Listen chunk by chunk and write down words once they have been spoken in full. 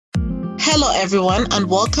Hello, everyone, and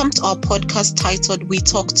welcome to our podcast titled We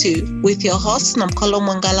Talk To with your hosts Namkolo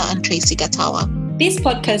Mangala and Tracy Gatawa. This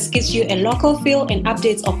podcast gives you a local feel and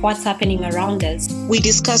updates of what's happening around us. We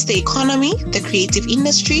discuss the economy, the creative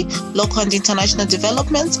industry, local and international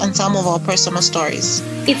developments, and some of our personal stories.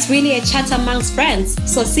 It's really a chat amongst friends,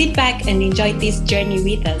 so sit back and enjoy this journey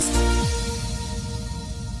with us.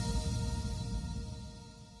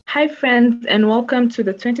 Hi friends, and welcome to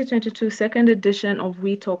the 2022 second edition of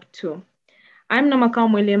We Talk To. I'm Namakao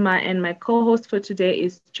Mwilima, and my co-host for today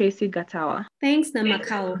is Tracy Gatawa. Thanks,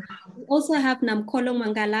 Namakao. We also have Namkolo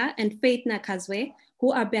Mangala and Faith Nakazwe,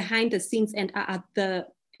 who are behind the scenes and are the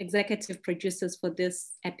executive producers for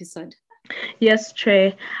this episode. Yes,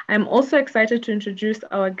 Trey. I'm also excited to introduce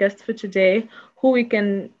our guest for today, who we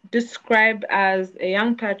can describe as a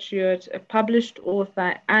young patriot, a published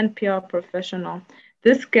author, and PR professional.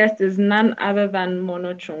 This guest is none other than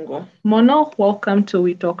Mono Chungo. Mono, welcome to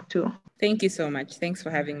We Talk To. Thank you so much. Thanks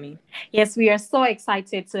for having me. Yes, we are so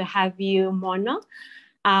excited to have you, Mono.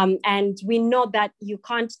 And we know that you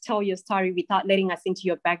can't tell your story without letting us into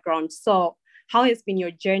your background. So how has been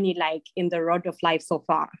your journey like in the road of life so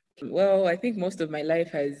far? Well, I think most of my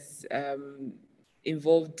life has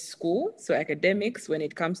involved school, so academics. When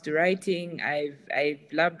it comes to writing, I've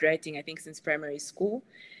loved writing, I think, since primary school.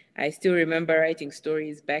 I still remember writing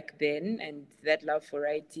stories back then, and that love for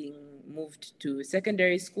writing moved to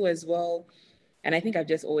secondary school as well. And I think I've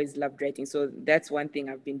just always loved writing. So that's one thing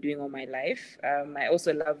I've been doing all my life. I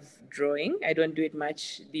also love drawing. I don't do it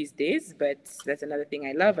much these days, but that's another thing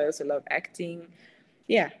I love. I also love acting.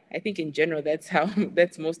 Yeah, I think in general,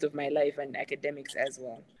 that's most of my life, and academics as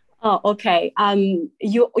well. Oh, okay.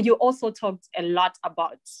 You also talked a lot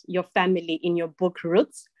about your family in your book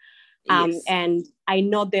Roots. Yes. And I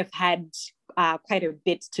know they've had quite a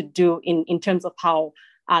bit to do in terms of how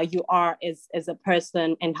you are as a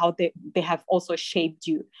person and how they have also shaped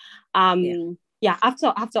you.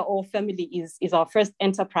 After all, family is our first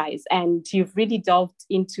enterprise, and you've really delved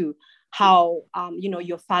into how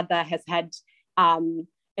your father has had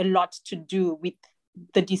a lot to do with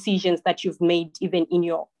the decisions that you've made even in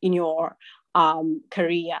your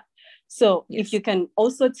career. So Yes. If you can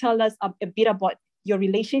also tell us a bit about your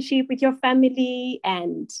relationship with your family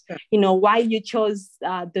and why you chose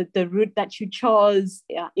the route that you chose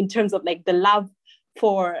in terms of like the love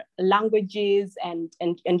for languages and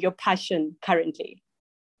your passion currently.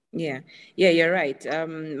 Yeah, you're right.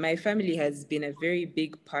 My family has been a very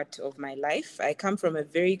big part of my life. I come from a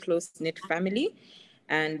very close-knit family,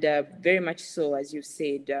 and very much so, as you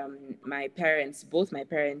said, both my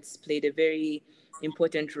parents played a very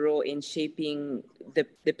important role in shaping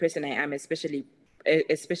the person I am, especially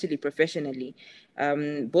professionally.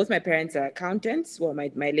 Both my parents are accountants. Well,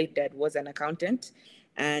 my late dad was an accountant,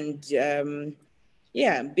 and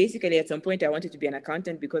basically at some point I wanted to be an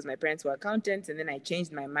accountant because my parents were accountants, and then I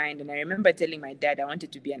changed my mind. And I remember telling my dad I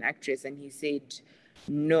wanted to be an actress, and he said,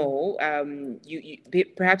 no,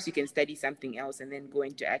 perhaps you can study something else and then go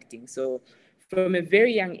into acting. So from a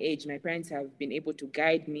very young age, my parents have been able to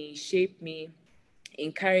guide me, shape me,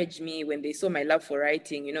 encourage me. When they saw my love for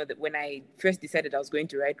writing, that when I first decided I was going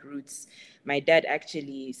to write Roots, my dad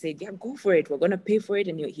actually said, yeah, go for it, we're going to pay for it.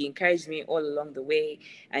 And he encouraged me all along the way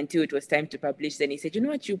until it was time to publish. Then he said, you know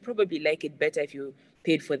what, you probably like it better if you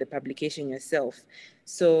paid for the publication yourself.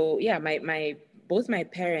 So both my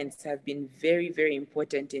parents have been very, very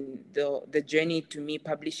important in the journey to me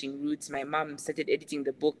publishing Roots. My mom started editing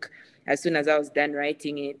the book as soon as I was done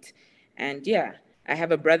writing it. And I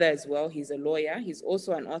have a brother as well. He's a lawyer. He's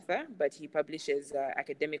also an author, but he publishes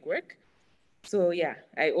academic work. So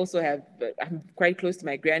I'm quite close to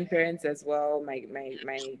my grandparents as well,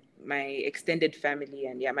 my extended family,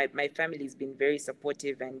 and my family has been very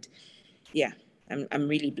supportive, and I'm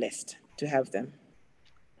really blessed to have them.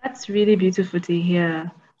 That's really beautiful to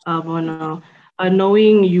hear, Mono.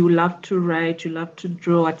 Knowing you love to write, you love to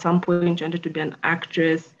draw, at some point you wanted to be an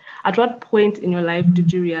actress. At what point in your life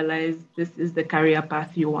did you realize this is the career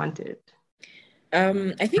path you wanted?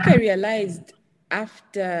 I think I realized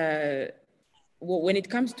when it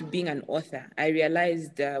comes to being an author, I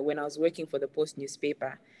realized when I was working for the Post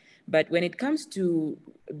newspaper. But when it comes to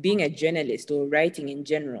being a journalist or writing in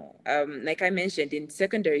general, like I mentioned, in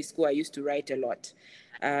secondary school, I used to write a lot.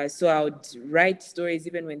 So I would write stories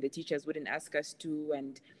even when the teachers wouldn't ask us to.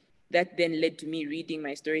 And that then led to me reading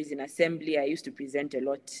my stories in assembly. I used to present a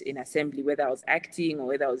lot in assembly, whether I was acting or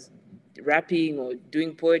whether I was rapping or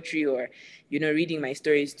doing poetry or, reading my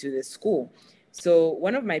stories to the school. So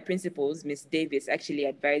one of my principals, Miss Davis, actually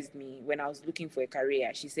advised me when I was looking for a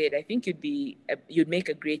career. She said, I think you'd make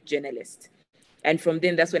a great journalist. And from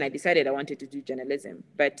then, that's when I decided I wanted to do journalism.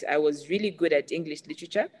 But I was really good at English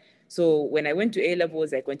literature. So when I went to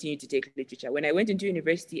A-levels, I continued to take literature. When I went into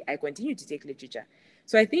university, I continued to take literature.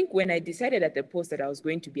 So I think when I decided at the post that I was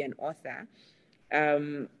going to be an author,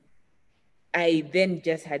 I then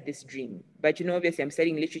just had this dream. But, obviously I'm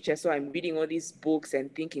studying literature, so I'm reading all these books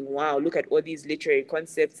and thinking, wow, look at all these literary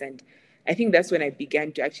concepts. And I think that's when I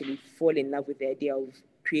began to actually fall in love with the idea of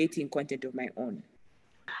creating content of my own.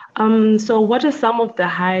 So what are some of the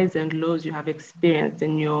highs and lows you have experienced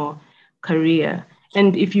in your career?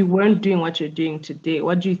 And if you weren't doing what you're doing today,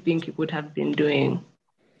 what do you think you would have been doing?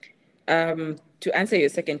 To answer your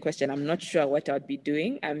second question, I'm not sure what I'd be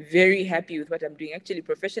doing. I'm very happy with what I'm doing. Actually,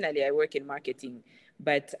 professionally, I work in marketing,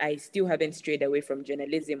 but I still haven't strayed away from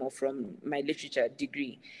journalism or from my literature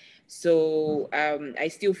degree. So I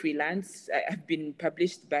still freelance. I've been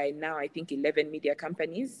published by now, I think, 11 media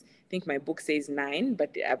companies. I think my book says 9,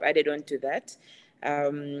 but I've added on to that.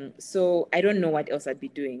 So I don't know what else I'd be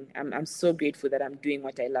doing. I'm so grateful that I'm doing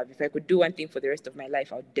what I love. If I could do one thing for the rest of my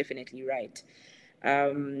life, I would definitely write.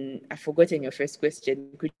 I've forgotten your first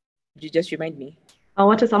question. Could you just remind me?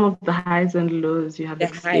 What are some of the highs and lows you have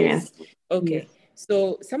experienced? Highs. Okay. Yes.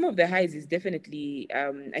 So some of the highs is definitely,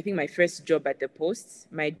 I think my first job at the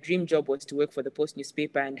Post, my dream job was to work for the Post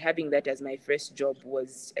newspaper, and having that as my first job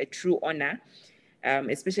was a true honor,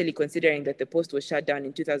 especially considering that the Post was shut down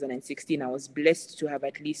in 2016. I was blessed to have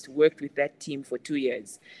at least worked with that team for 2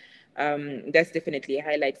 years. That's definitely a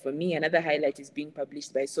highlight for me. Another highlight is being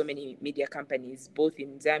published by so many media companies, both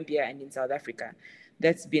in Zambia and in South Africa.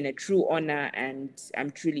 That's been a true honor, and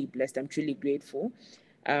I'm truly blessed. I'm truly grateful.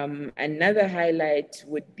 Another highlight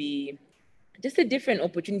would be just the different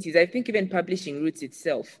opportunities. I think even publishing Roots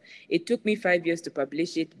itself, it took me 5 years to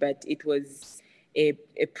publish it, but it was a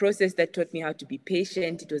process that taught me how to be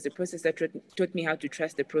patient. It was a process that taught me how to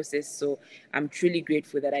trust the process. So I'm truly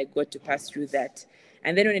grateful that I got to pass through that.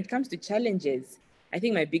 And then when it comes to challenges, I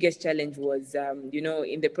think my biggest challenge was,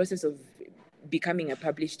 in the process of becoming a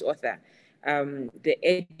published author, the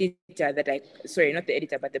editor that not the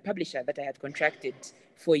editor, but the publisher that I had contracted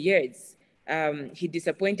for years, he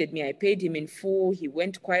disappointed me. I paid him in full. He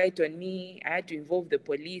went quiet on me. I had to involve the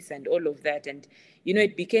police and all of that. And,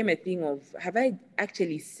 it became a thing of, have I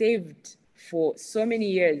actually saved for so many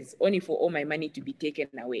years only for all my money to be taken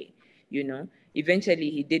away? Eventually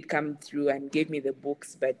he did come through and gave me the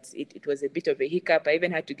books, but it was a bit of a hiccup. I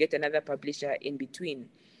even had to get another publisher in between.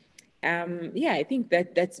 I think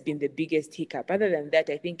that's been the biggest hiccup. Other than that,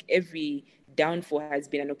 I think every downfall has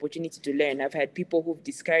been an opportunity to learn. I've had people who've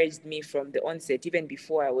discouraged me from the onset, even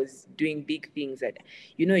before I was doing big things that,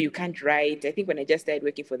 you can't write. I think when I just started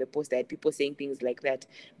working for the Post, I had people saying things like that.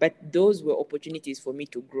 But those were opportunities for me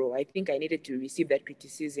to grow. I think I needed to receive that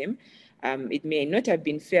criticism. It may not have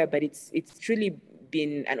been fair, but it's truly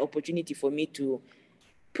been an opportunity for me to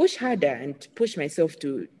push harder and push myself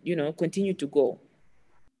to, continue to go.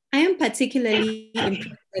 I am particularly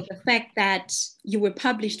impressed by the fact that you were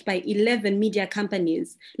published by 11 media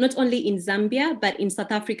companies, not only in Zambia, but in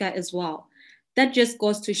South Africa as well. That just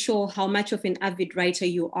goes to show how much of an avid writer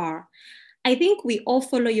you are. I think we all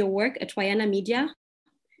follow your work at Wayana Media,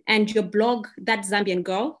 and your blog, That Zambian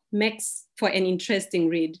Girl, makes for an interesting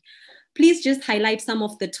read. Please just highlight some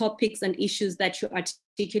of the topics and issues that you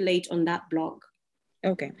articulate on that blog.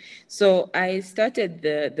 Okay, so I started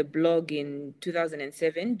the blog in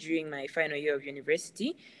 2007 during my final year of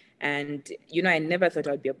university. And, I never thought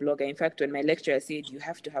I'd be a blogger. In fact, when my lecturer said you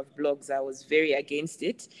have to have blogs, I was very against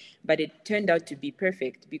it. But it turned out to be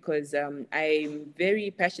perfect because I'm very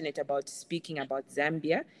passionate about speaking about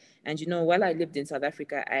Zambia. And, while I lived in South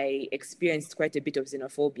Africa, I experienced quite a bit of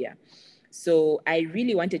xenophobia. So I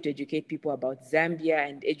really wanted to educate people about Zambia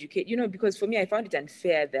and educate, because for me, I found it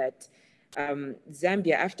unfair that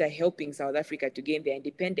Zambia, after helping South Africa to gain their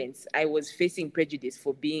independence, I was facing prejudice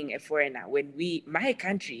for being a foreigner when my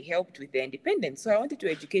country helped with their independence. So I wanted to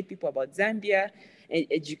educate people about Zambia, and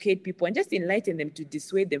educate people and just enlighten them to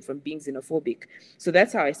dissuade them from being xenophobic. So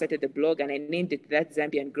that's how I started the blog, and I named it That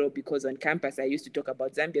Zambian Girl because on campus I used to talk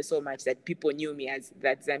about Zambia so much that people knew me as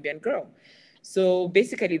That Zambian Girl. So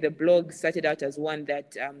basically the blog started out as one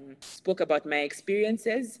that spoke about my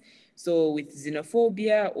experiences. So with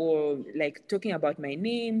xenophobia, or like talking about my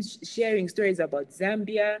name, sharing stories about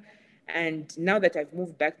Zambia. And now that I've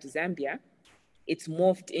moved back to Zambia, it's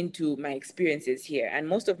morphed into my experiences here. And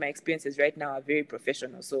most of my experiences right now are very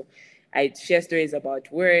professional. So I share stories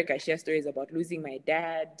about work, I share stories about losing my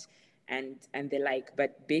dad and the like.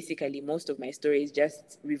 But basically most of my stories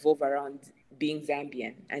just revolve around being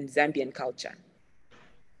Zambian and Zambian culture.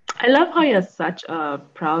 I love how you're such a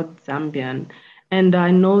proud Zambian. And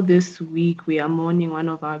I know this week we are mourning one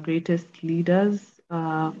of our greatest leaders,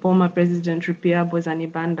 former President Rupia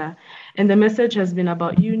Bozani-Banda. And the message has been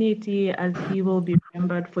about unity, as he will be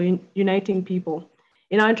remembered for uniting people.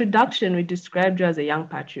 In our introduction, we described you as a young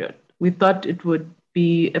patriot. We thought it would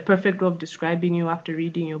be a perfect way of describing you after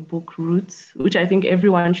reading your book, Roots, which I think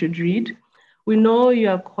everyone should read. We know you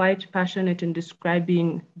are quite passionate in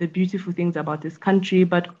describing the beautiful things about this country,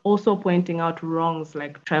 but also pointing out wrongs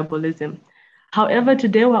like tribalism. However,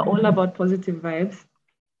 today we're all about positive vibes.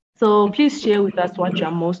 So please share with us what you're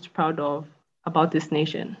most proud of about this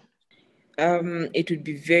nation. It would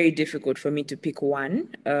be very difficult for me to pick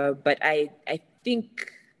one, but I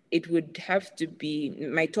think it would have to be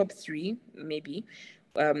my top three, maybe.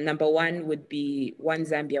 Number one would be One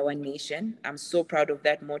Zambia, One Nation. I'm so proud of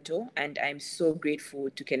that motto, and I'm so grateful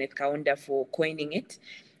to Kenneth Kaunda for coining it.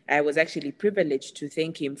 I was actually privileged to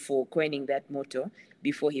thank him for coining that motto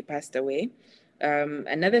before he passed away.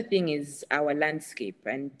 Another thing is our landscape,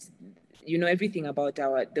 and everything about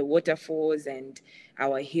the waterfalls and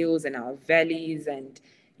our hills and our valleys, and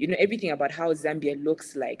everything about how Zambia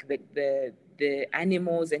looks like, the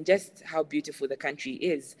animals, and just how beautiful the country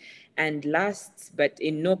is. And last, but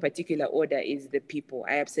in no particular order, is the people.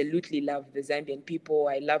 I absolutely love the Zambian people.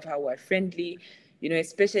 I love how we're friendly.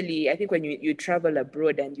 Especially I think when you travel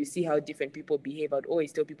abroad and you see how different people behave, I'd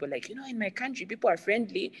always tell people, like, in my country, people are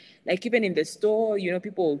friendly. Like, even in the store,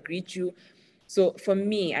 people will greet you. So for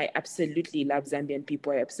me, I absolutely love Zambian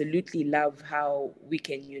people. I absolutely love how we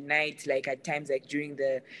can unite, like at times, like during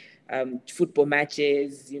the football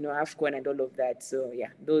matches, AFCON and all of that. So yeah,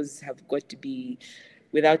 those have got to be,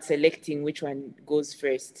 without selecting which one goes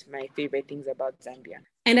first, my favorite things about Zambia.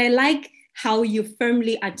 And I like how you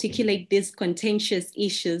firmly articulate these contentious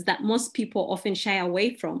issues that most people often shy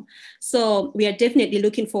away from. So we are definitely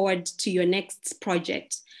looking forward to your next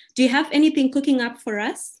project. Do you have anything cooking up for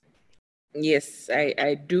us? Yes,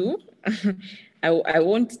 I do. I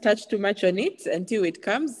won't touch too much on it until it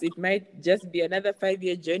comes. It might just be another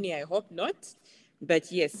 5-year journey. I hope not. But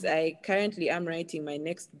yes, I currently am writing my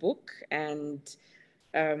next book, and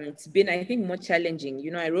it's been, I think, more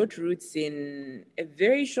challenging. I wrote Roots in a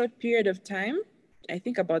very short period of time, I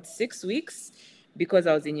think about 6 weeks, because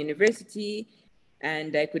I was in university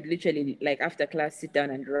and I could literally, like, after class, sit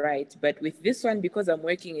down and write. But with this one, because I'm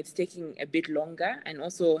working, it's taking a bit longer, and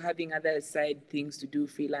also having other side things to do,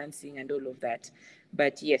 freelancing and all of that.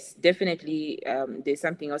 But yes, definitely, there's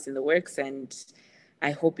something else in the works, and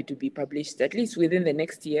I hope it will be published at least within the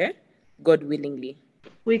next year, God willingly.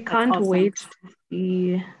 We can't wait to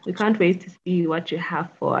see. We can't wait to see what you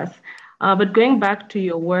have for us. But going back to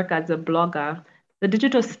your work as a blogger, the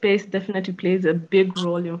digital space definitely plays a big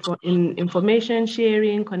role in information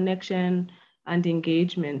sharing, connection, and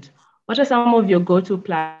engagement. What are some of your go-to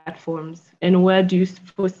platforms, and where do you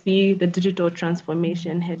foresee the digital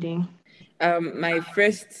transformation heading? My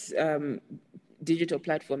first digital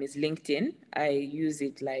platform is LinkedIn. I use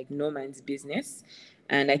it like no man's business.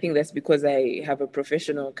 And I think that's because I have a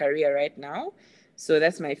professional career right now. So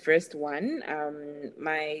that's my first one.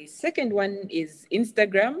 My second one is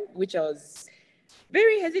Instagram, which I was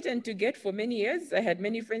very hesitant to get for many years. I had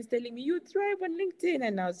many friends telling me, you thrive on LinkedIn.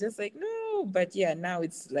 And I was just like, no. But yeah, now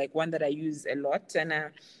it's like one that I use a lot. And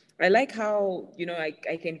I like how,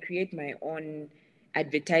 I can create my own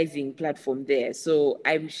advertising platform there. So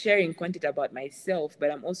I'm sharing content about myself,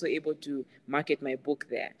 but I'm also able to market my book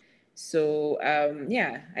there. So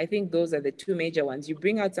yeah, I think those are the two major ones. You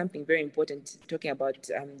bring out something very important talking about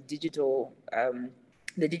digital,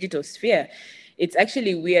 the digital sphere. It's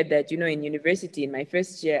actually weird that, in university, in my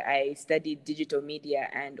first year, I studied digital media.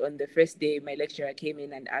 And on the first day, my lecturer came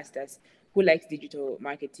in and asked us, who likes digital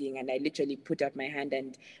marketing? And I literally put up my hand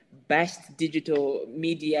and bashed digital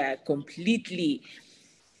media completely.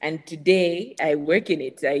 And today I work in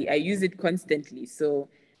it. I use it constantly. So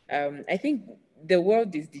I think the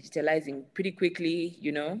world is digitalizing pretty quickly.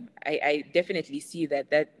 I definitely see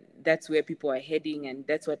that's where people are heading, and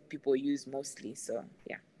that's what people use mostly. So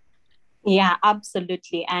yeah. Yeah,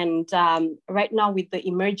 absolutely. And right now, with the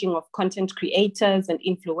emerging of content creators and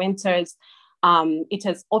influencers, it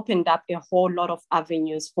has opened up a whole lot of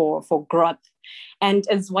avenues for growth. And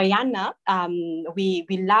as Wayana, we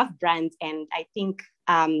love brands, and I think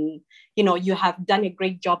you have done a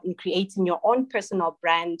great job in creating your own personal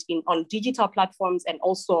brand on digital platforms, and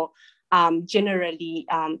also generally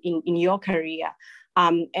in your career.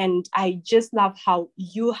 And I just love how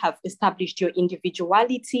you have established your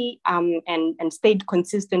individuality and stayed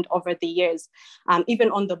consistent over the years,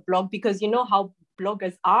 even on the blog, because you know how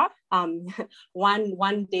bloggers are.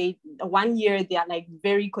 One year they are like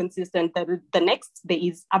very consistent. The next there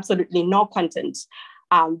is absolutely no content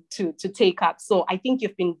to take up. So I think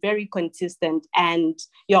you've been very consistent and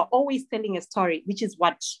you're always telling a story, which is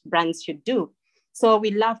what brands should do. So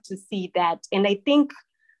we love to see that. And I think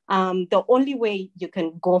the only way you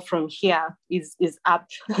can go from here is up,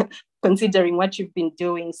 considering what you've been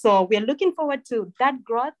doing. So we're looking forward to that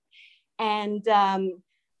growth. And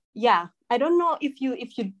I don't know if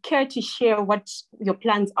you'd care to share what your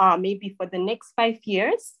plans are, maybe for the next 5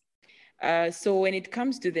 years. So when it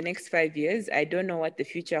comes to the next 5 years, I don't know what the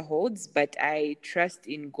future holds, but I trust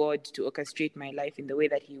in God to orchestrate my life in the way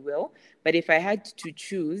that He will. But if I had to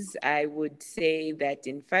choose, I would say that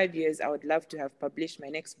in 5 years, I would love to have published my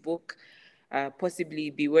next book,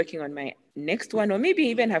 possibly be working on my next one, or maybe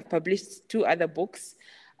even have published 2 other books.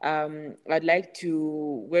 I'd like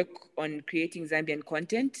to work on creating Zambian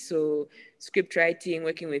content, so script writing,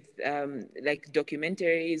 working with like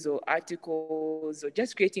documentaries or articles, or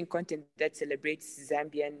just creating content that celebrates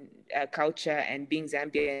Zambian culture and being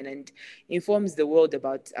Zambian and informs the world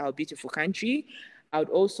about our beautiful country. I would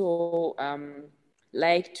also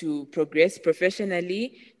like to progress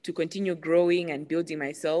professionally, to continue growing and building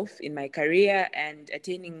myself in my career and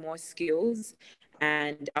attaining more skills.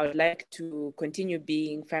 And I would like to continue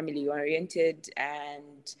being family oriented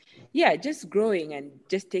and just growing and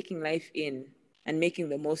just taking life in and making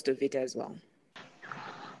the most of it as well.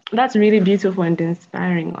 That's really beautiful and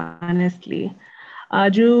inspiring, honestly.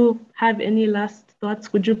 Do you have any last thoughts?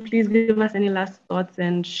 Could you please give us any last thoughts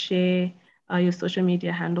and share your social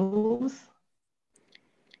media handles?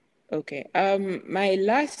 Okay. My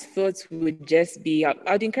last thoughts would just be,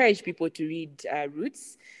 I'd encourage people to read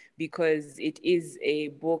Roots, because it is a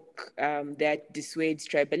book that dissuades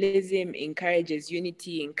tribalism, encourages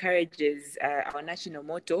unity, encourages our national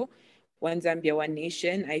motto, One Zambia, One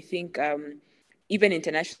Nation. I think even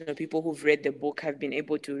international people who've read the book have been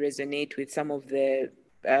able to resonate with some of the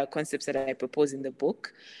concepts that I propose in the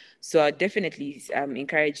book. So I definitely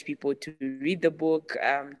encourage people to read the book,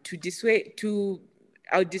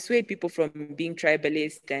 I'll dissuade people from being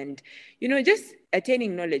tribalist and, just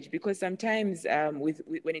attaining knowledge, because sometimes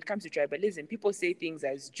when it comes to tribalism, people say things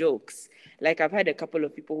as jokes. Like I've had a couple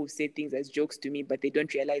of people who say things as jokes to me, but they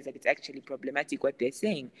don't realize that it's actually problematic what they're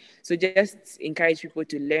saying. So just encourage people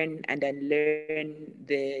to learn and unlearn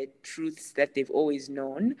the truths that they've always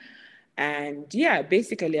known. And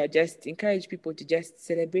basically I just encourage people to just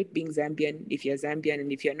celebrate being Zambian if you're Zambian,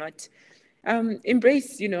 and if you're not,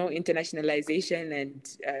 embrace, internationalization and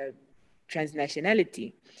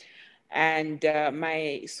transnationality. And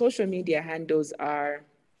my social media handles are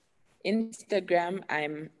Instagram,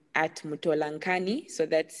 I'm at Mutolankani, so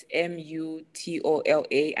that's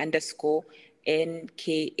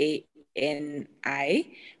MUTOLA_NKANI,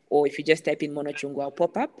 or if you just type in Mono Chungu, I'll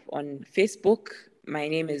pop up. On Facebook, my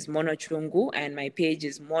name is Mono Chungu, and my page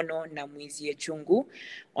is Mono Namwizie Chungu.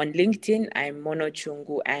 On LinkedIn, I'm Mono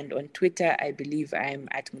Chungu, and on Twitter, I believe I'm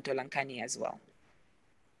at Mutolankani as well.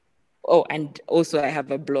 Oh, and also I have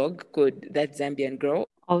a blog called That Zambian Girl.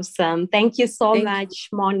 Awesome. Thank you so much,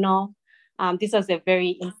 Mono. This was a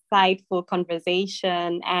very insightful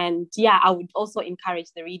conversation. And I would also encourage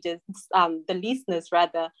the readers, the listeners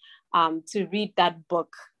rather, to read that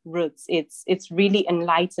book, Roots. It's really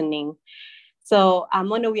enlightening. So,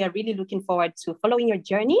 Mono, we are really looking forward to following your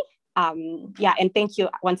journey. And thank you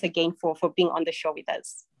once again for being on the show with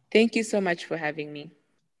us. Thank you so much for having me.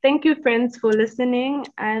 Thank you, friends, for listening.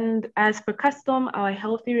 And as per custom, our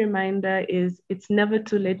healthy reminder is it's never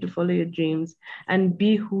too late to follow your dreams and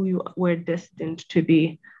be who you were destined to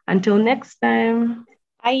be. Until next time.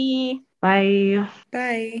 Bye. Bye.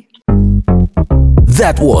 Bye.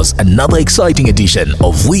 That was another exciting edition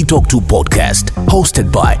of We Talk To podcast,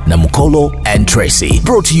 hosted by Namukolo and Tracy,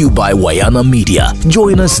 brought to you by Wayana Media.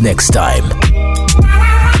 Join us next time.